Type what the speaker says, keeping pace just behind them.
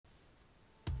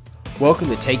Welcome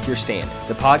to Take Your Stand,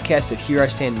 the podcast of Here I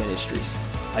Stand Ministries.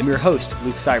 I'm your host,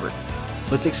 Luke Seibert.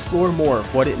 Let's explore more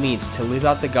of what it means to live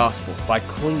out the gospel by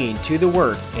clinging to the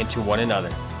Word and to one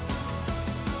another.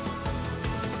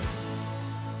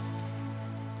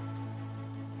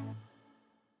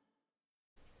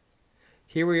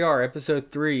 Here we are,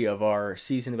 episode 3 of our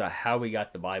season about how we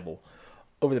got the Bible.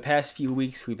 Over the past few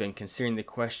weeks, we've been considering the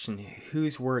question,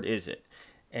 whose word is it?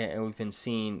 And we've been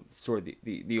seeing sort of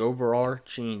the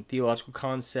overarching theological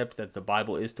concept that the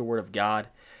Bible is the Word of God,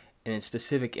 and in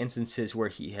specific instances where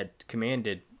he had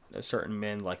commanded certain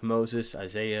men like Moses,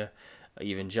 Isaiah,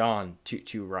 even John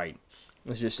to write.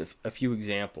 There's just a few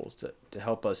examples to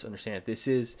help us understand that this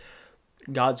is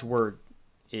God's Word.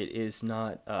 It is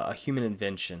not a human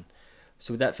invention.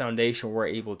 So with that foundation, we're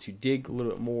able to dig a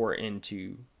little bit more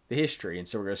into the history, and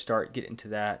so we're going to start getting into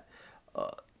that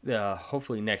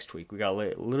hopefully next week. We got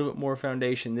a little bit more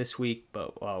foundation this week,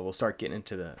 but we'll start getting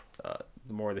into the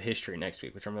more of the history next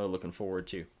week, which I'm really looking forward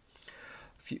to.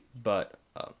 But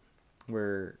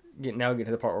we're getting to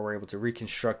the part where we're able to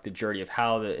reconstruct the journey of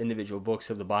how the individual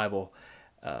books of the Bible,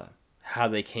 how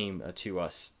they came to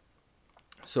us.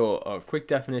 So a quick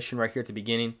definition right here at the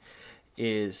beginning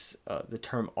is the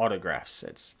term autographs.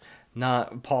 It's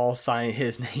not Paul signing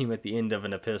his name at the end of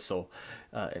an epistle.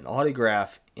 An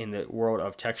autograph in the world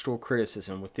of textual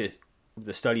criticism, with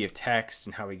the study of text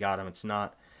and how we got them, it's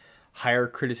not higher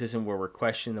criticism where we're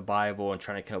questioning the Bible and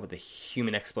trying to come up with a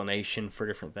human explanation for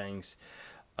different things.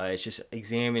 It's just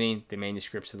examining the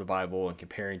manuscripts of the Bible and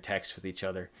comparing texts with each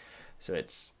other. So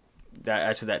that's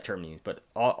what that term means. But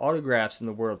autographs in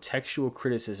the world of textual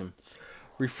criticism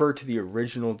refer to the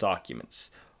original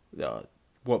documents,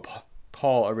 what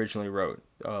Paul originally wrote,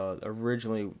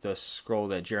 originally the scroll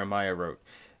that Jeremiah wrote.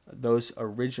 Those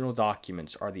original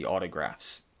documents are the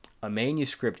autographs. A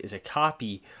manuscript is a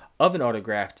copy of an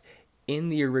autograph in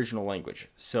the original language.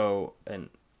 So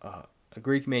a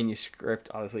Greek manuscript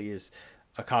obviously is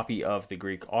a copy of the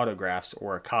Greek autographs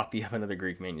or a copy of another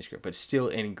Greek manuscript, but still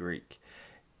in Greek.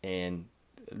 And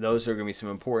those are going to be some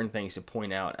important things to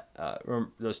point out.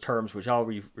 Those terms, which I'll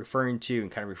be referring to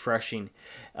and kind of refreshing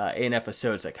in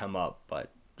episodes that come up.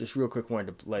 But just real quick,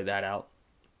 wanted to lay that out.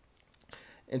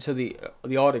 And so the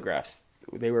autographs,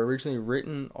 they were originally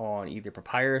written on either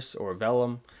papyrus or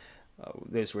vellum.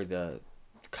 Those were the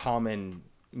common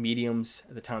mediums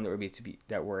at the time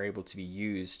that were able to be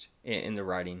used in the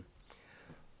writing.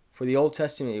 For the Old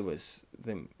Testament, it was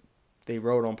they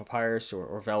wrote on papyrus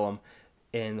or vellum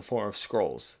in the form of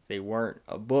scrolls. They weren't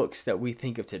books that we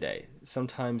think of today.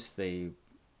 Sometimes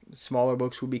smaller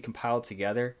books would be compiled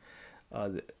together.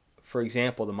 For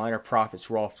example, the minor prophets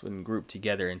were often grouped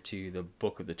together into the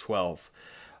Book of the 12.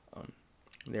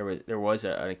 There was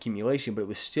an accumulation, but it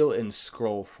was still in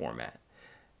scroll format.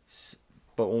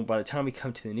 But by the time we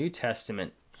come to the New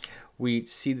Testament, we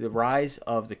see the rise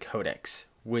of the Codex,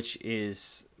 which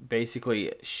is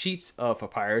basically sheets of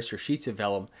papyrus or sheets of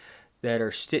vellum that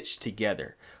are stitched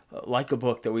together, like a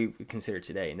book that we consider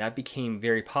today. And that became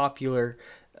very popular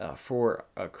for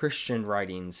Christian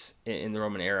writings in the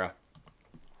Roman era.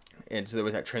 And so there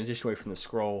was that transition away from the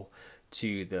scroll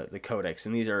to the codex.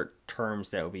 And these are terms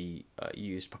that will be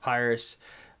used. Papyrus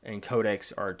and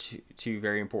codex are two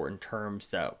very important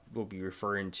terms that we'll be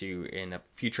referring to in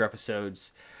future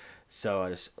episodes.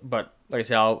 But like I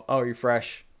said, I'll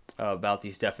refresh about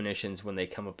these definitions when they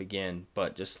come up again,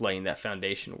 but just laying that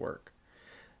foundation work.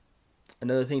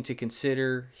 Another thing to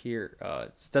consider here,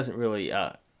 it doesn't really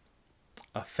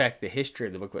affect the history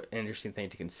of the book, but an interesting thing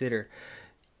to consider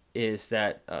is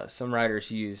that some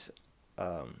writers use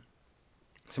someone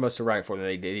else to write for them.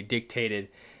 They dictated,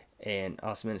 and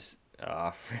osmosis,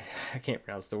 I can't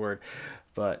pronounce the word,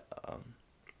 but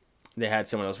they had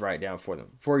someone else write down for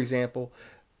them. For example,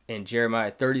 in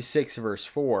Jeremiah 36 verse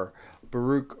 4,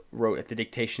 Baruch wrote at the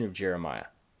dictation of Jeremiah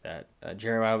that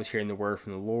Jeremiah was hearing the word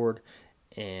from the Lord,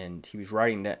 and he was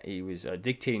writing that he was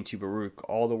dictating to Baruch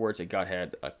all the words that God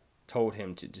had told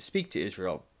him to speak to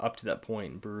Israel up to that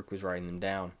point, and Baruch was writing them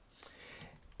down.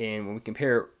 And when we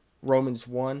compare Romans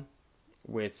 1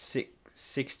 with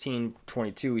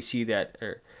 16:22, we see that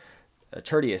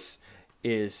Tertius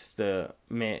is the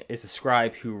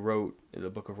scribe who wrote the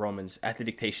book of Romans at the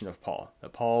dictation of Paul.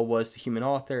 Paul was the human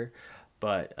author,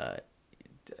 but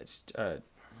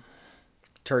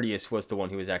Tertius was the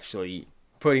one who was actually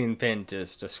putting pen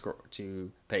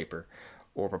to paper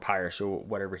or papyrus or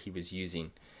whatever he was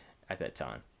using at that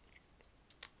time.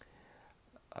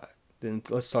 Then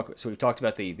let's talk. So we talked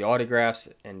about the autographs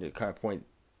and to kind of point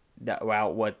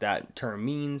out what that term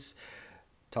means.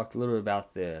 Talked a little bit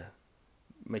about the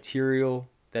material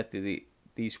that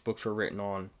these books were written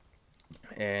on.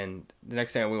 And the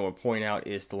next thing we want to point out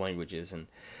is the languages. And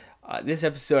this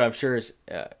episode, I'm sure, is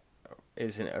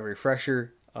a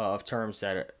refresher of terms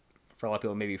that for a lot of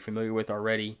people may be familiar with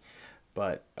already,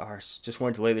 but just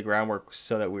wanted to lay the groundwork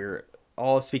so that we're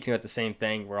all speaking about the same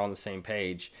thing. We're on the same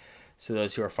page. So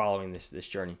those who are following this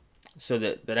journey. So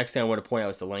the next thing I want to point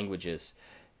out is the languages.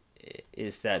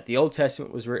 Is that the Old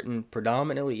Testament was written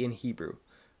predominantly in Hebrew.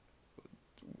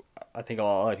 I think a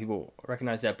lot of people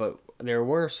recognize that, but there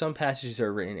were some passages that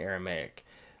are written in Aramaic.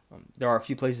 There are a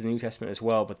few places in the New Testament as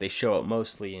well, but they show up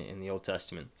mostly in the Old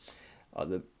Testament.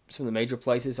 Some of the major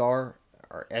places are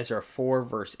Ezra 4,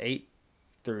 verse 8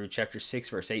 through chapter 6,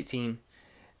 verse 18,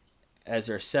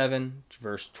 Ezra 7,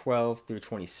 verse 12 through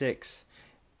 26,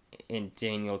 and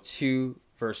Daniel 2,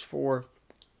 verse 4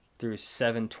 through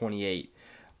 7:28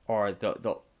 are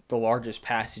the largest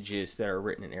passages that are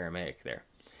written in Aramaic there.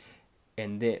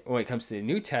 And then when it comes to the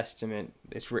New Testament,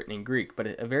 it's written in Greek, but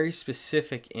a very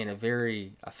specific and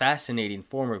a fascinating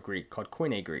form of Greek called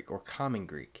Koine Greek or Common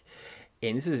Greek.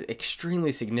 And this is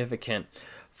extremely significant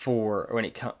for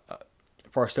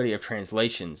for our study of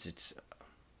translations. It's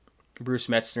Bruce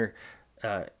Metzner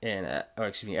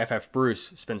F.F.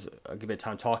 Bruce spends a good bit of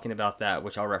time talking about that,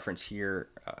 which I'll reference here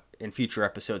in future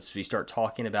episodes as we start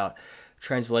talking about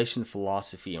translation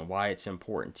philosophy and why it's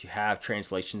important to have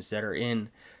translations that are in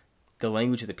the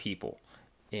language of the people.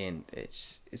 And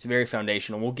it's very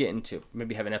foundational. We'll get into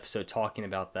maybe have an episode talking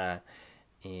about that.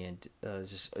 And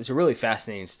it's a really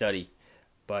fascinating study,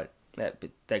 but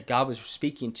that God was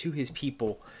speaking to his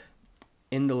people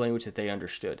in the language that they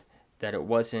understood. That it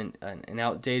wasn't an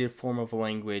outdated form of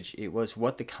language. It was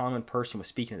what the common person was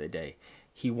speaking of the day.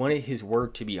 He wanted his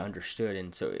word to be understood,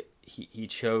 and so he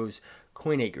chose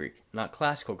Koine Greek, not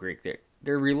Classical Greek.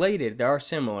 They're related. They are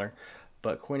similar,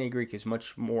 but Koine Greek is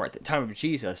much more at the time of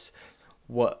Jesus,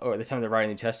 or the time of the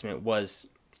writing of the New Testament, was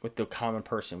what the common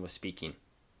person was speaking.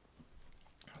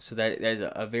 So that is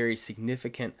a very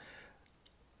significant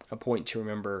point to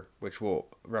remember, which we'll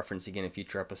reference again in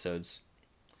future episodes.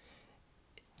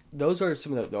 Those are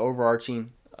some of the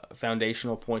overarching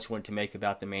foundational points I wanted to make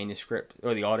about the manuscript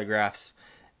or the autographs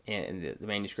and the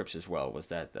manuscripts as well. Was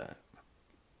that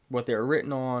what they were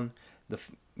written on, the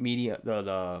media,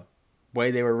 the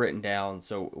way they were written down.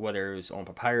 So whether it was on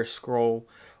papyrus scroll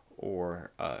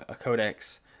or a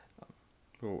codex,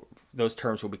 those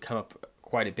terms will come up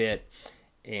quite a bit.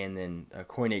 And then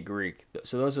Koine Greek.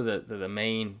 So those are the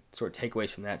main sort of takeaways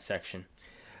from that section.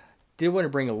 Did want to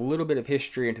bring a little bit of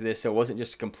history into this, so it wasn't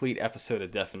just a complete episode of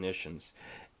definitions.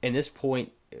 In this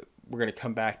point, we're going to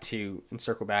come back to and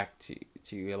circle back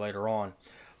to later on,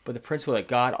 but the principle that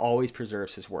God always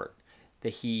preserves his word, that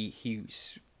he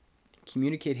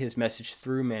communicated his message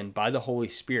through men by the Holy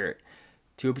Spirit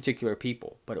to a particular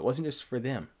people, but it wasn't just for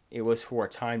them. It was for a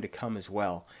time to come as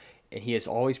well, and he has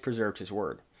always preserved his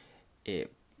word.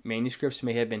 Manuscripts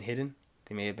may have been hidden,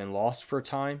 they may have been lost for a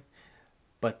time,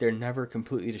 but they're never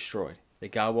completely destroyed.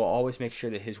 That God will always make sure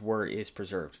that his word is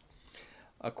preserved.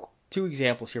 Two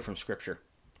examples here from Scripture.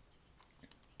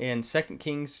 In 2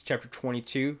 Kings chapter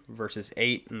 22, verses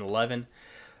 8 and 11,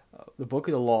 the book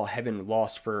of the law had been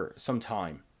lost for some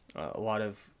time. A lot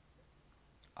of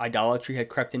idolatry had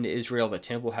crept into Israel. The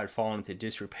temple had fallen into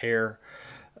disrepair.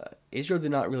 Judah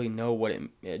did not really know what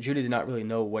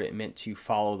it meant to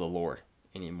follow the Lord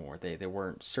anymore. They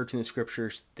weren't searching the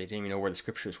Scriptures. They didn't even know where the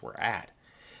Scriptures were at.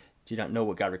 Did not know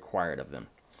what God required of them.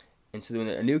 And so when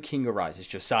a new king arises,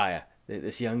 Josiah,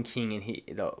 this young king,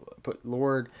 and the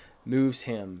Lord moves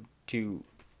him to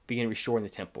begin restoring the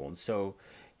temple. And so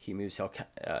he moves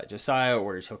Josiah,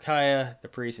 orders Hilkiah, the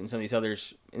priest, and some of these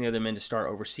others, and the other men to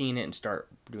start overseeing it and start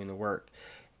doing the work.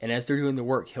 And as they're doing the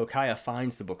work, Hilkiah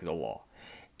finds the book of the law.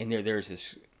 And there's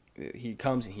this, he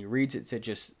comes and he reads it, it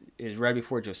just is read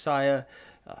before Josiah.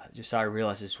 Josiah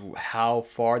realizes how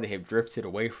far they have drifted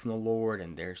away from the Lord,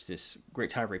 and there's this great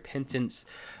time of repentance,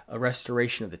 a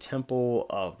restoration of the temple,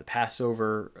 of the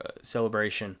Passover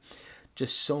celebration,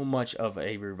 just so much of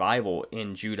a revival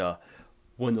in Judah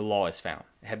when the law is found.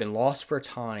 It had been lost for a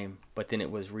time, but then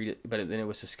it was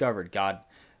discovered. God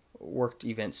worked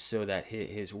events so that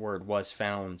his word was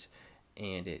found,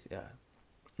 and it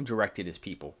directed his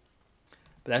people.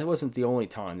 But that wasn't the only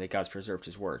time that God's preserved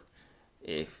his word.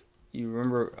 If you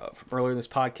remember from earlier in this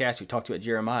podcast, we talked about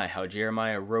Jeremiah, how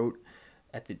Jeremiah wrote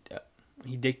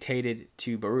he dictated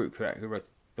to Baruch, who wrote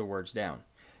the words down.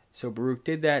 So Baruch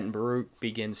did that, and Baruch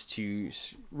begins to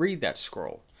read that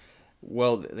scroll.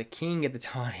 Well, the king at the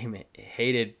time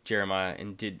hated Jeremiah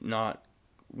and did not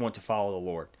want to follow the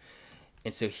Lord.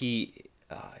 And so his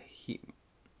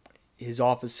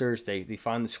officers, they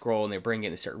find the scroll and they bring it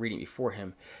and start reading it before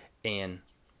him. And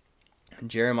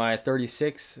Jeremiah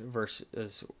 36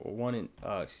 verses 1 and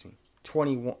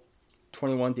 21,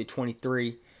 21 through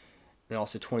 23, and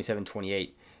also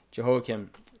 27-28. Jehoiakim,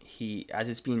 as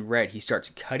it's being read, he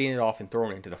starts cutting it off and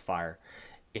throwing it into the fire,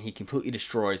 and he completely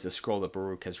destroys the scroll that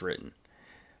Baruch has written.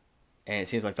 And it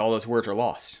seems like all those words are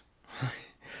lost.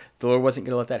 The Lord wasn't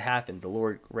going to let that happen. The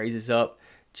Lord raises up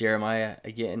Jeremiah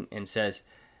again and says,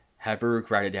 have Baruch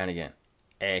write it down again.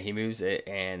 And he moves it,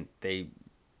 and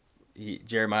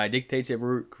Jeremiah dictates it,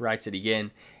 Baruch writes it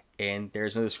again, and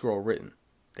there's another scroll written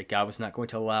that God was not going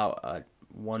to allow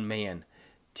one man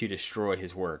to destroy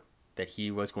his word, that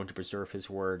he was going to preserve his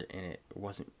word, and it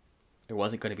wasn't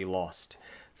going to be lost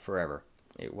forever.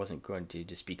 It wasn't going to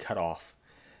just be cut off.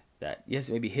 That, yes,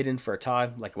 it may be hidden for a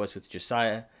time, like it was with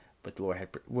Josiah, but the Lord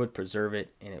would preserve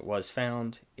it, and it was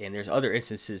found. And there's other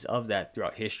instances of that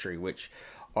throughout history, which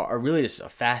are really just a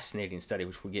fascinating study,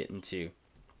 which we'll get into.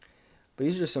 But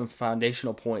these are just some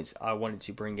foundational points I wanted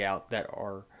to bring out that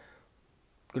are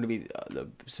going to be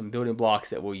some building blocks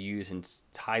that we'll use and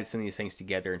tie some of these things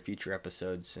together in future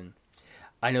episodes. And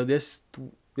I know this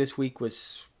week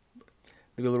was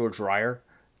maybe a little drier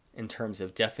in terms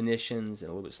of definitions and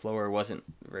a little bit slower. It wasn't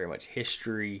very much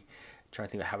history, trying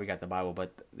to think about how we got the Bible,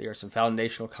 but there are some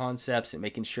foundational concepts and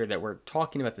making sure that we're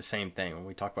talking about the same thing. When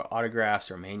we talk about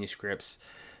autographs or manuscripts,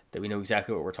 that we know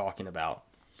exactly what we're talking about.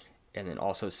 And then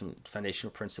also some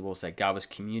foundational principles that God was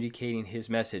communicating his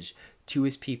message to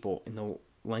his people in the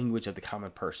language of the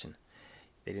common person.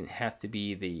 They didn't have to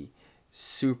be the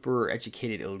super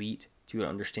educated elite to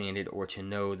understand it or to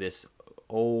know this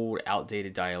old,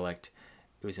 outdated dialect.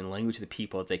 It was in the language of the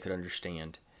people that they could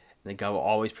understand. And that God will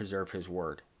always preserve his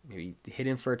word. Maybe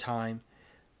hidden for a time,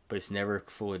 but it's never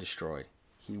fully destroyed.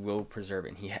 He will preserve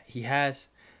it. And he has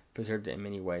preserved it in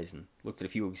many ways, and looked at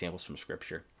a few examples from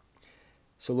Scripture.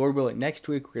 So Lord willing, next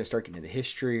week we're going to start getting into the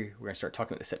history. We're going to start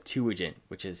talking about the Septuagint,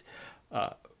 which is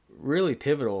really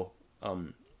pivotal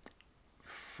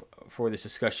for this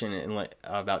discussion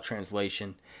about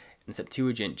translation. And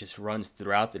Septuagint just runs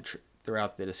throughout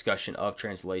the discussion of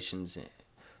translations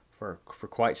for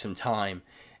quite some time,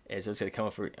 as it's going to come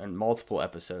up in multiple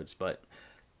episodes. But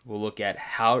we'll look at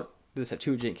how the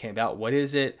Septuagint came about. What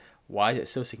is it? Why is it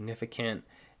so significant?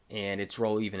 And its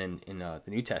role even in the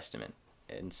New Testament.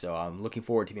 And so I'm looking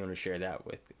forward to being able to share that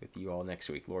with you all next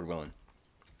week, Lord willing.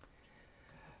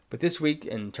 But this week,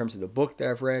 in terms of the book that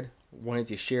I've read, I wanted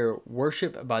to share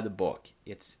Worship by the Book.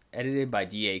 It's edited by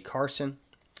D.A. Carson.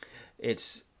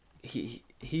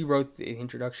 He wrote the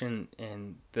introduction,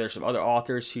 and there's some other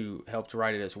authors who helped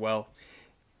write it as well.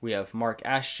 We have Mark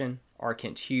Ashton, R.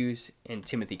 Kent Hughes, and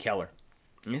Timothy Keller.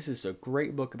 And this is a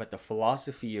great book about the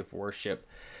philosophy of worship.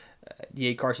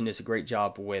 D.A. Carson does a great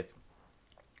job with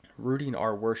rooting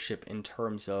our worship in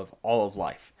terms of all of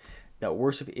life. That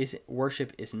worship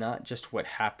is not just what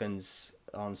happens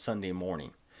on Sunday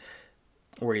morning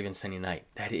or even Sunday night.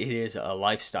 That it is a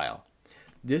lifestyle.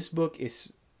 This book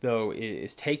is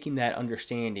taking that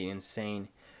understanding and saying,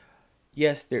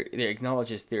 yes, there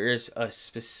acknowledges there is a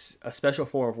special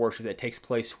form of worship that takes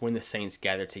place when the saints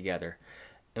gather together.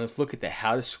 And let's look at that.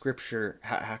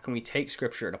 How can we take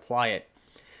Scripture and apply it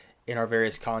in our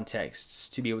various contexts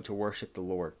to be able to worship the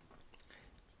Lord?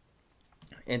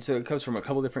 And so it comes from a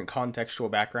couple different contextual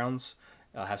backgrounds.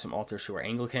 I have some authors who are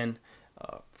Anglican,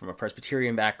 from a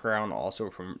Presbyterian background, also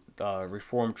from the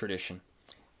Reformed tradition,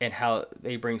 and how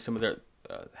they bring some of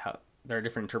their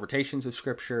different interpretations of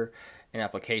Scripture and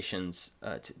applications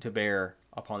to bear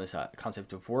upon this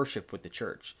concept of worship with the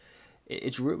church.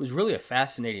 It was really a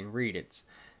fascinating read.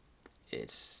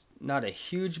 It's not a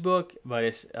huge book, but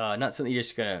it's not something you're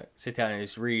just going to sit down and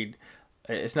just read.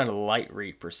 It's not a light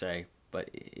read per se, but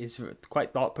it's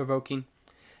quite thought-provoking.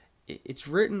 It's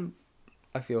written,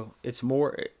 I feel,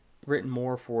 written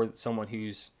more for someone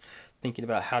who's thinking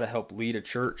about how to help lead a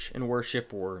church in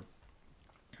worship or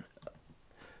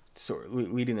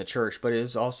leading the church, but it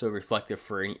is also reflective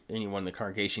for anyone in the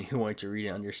congregation who wants to read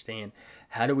and understand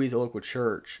how do we as a local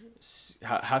church,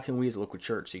 how can we as a local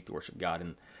church seek to worship God.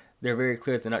 And they're very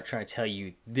clear that they're not trying to tell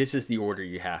you this is the order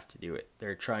you have to do it.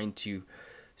 They're trying to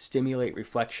stimulate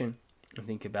reflection and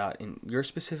think about, in your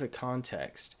specific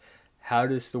context, how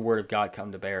does the Word of God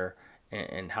come to bear,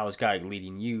 and how is God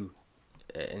leading you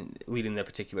and leading the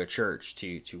particular church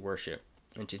to worship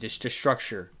and to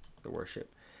structure the worship.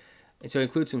 And so it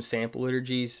includes some sample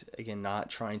liturgies, again, not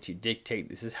trying to dictate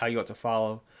this is how you ought to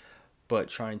follow, but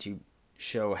trying to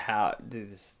show how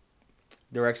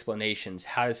their explanations,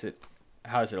 how is it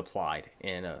applied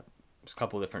in a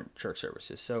couple of different church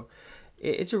services. So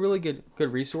it's a really good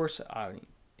resource.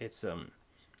 It's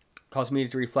caused me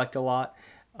to reflect a lot.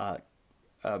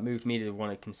 moved me to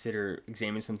want to consider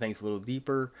examining some things a little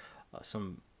deeper,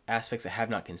 some aspects I have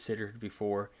not considered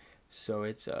before. So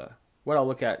it's what I'll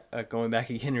look at going back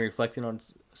again and reflecting on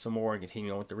some more and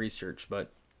continuing on with the research.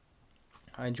 But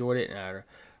I enjoyed it, and I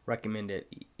recommend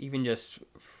it. Even just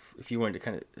if you wanted to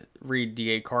kind of read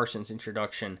D.A. Carson's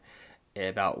introduction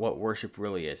about what worship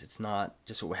really is. It's not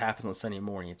just what happens on Sunday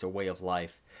morning. It's a way of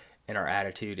life and our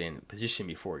attitude and position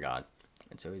before God.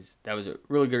 And so that was a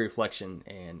really good reflection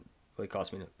and really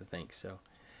caused me to think. So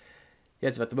yeah,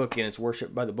 it's about the book, and it's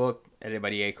Worship by the Book, edited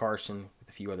by D.A. Carson with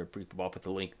a few other people. I'll put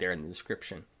the link there in the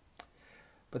description.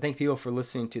 But thank you all for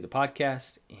listening to the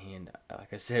podcast. And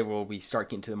like I said, we'll be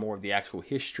starting to more of the actual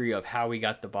history of how we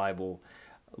got the Bible,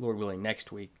 Lord willing,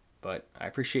 next week. But I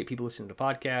appreciate people listening to the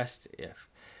podcast.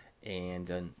 And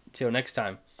until next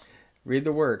time, read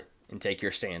the Word and take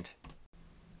your stand.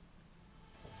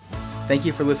 Thank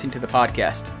you for listening to the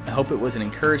podcast. I hope it was an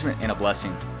encouragement and a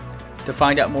blessing. To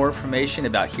find out more information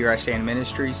about Here I Stand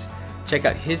Ministries, check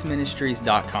out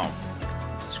hisministries.com.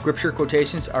 Scripture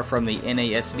quotations are from the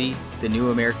NASB, the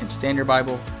New American Standard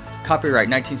Bible, copyright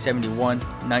 1971,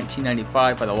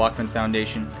 1995 by the Lockman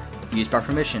Foundation, used by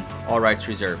permission, all rights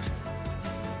reserved.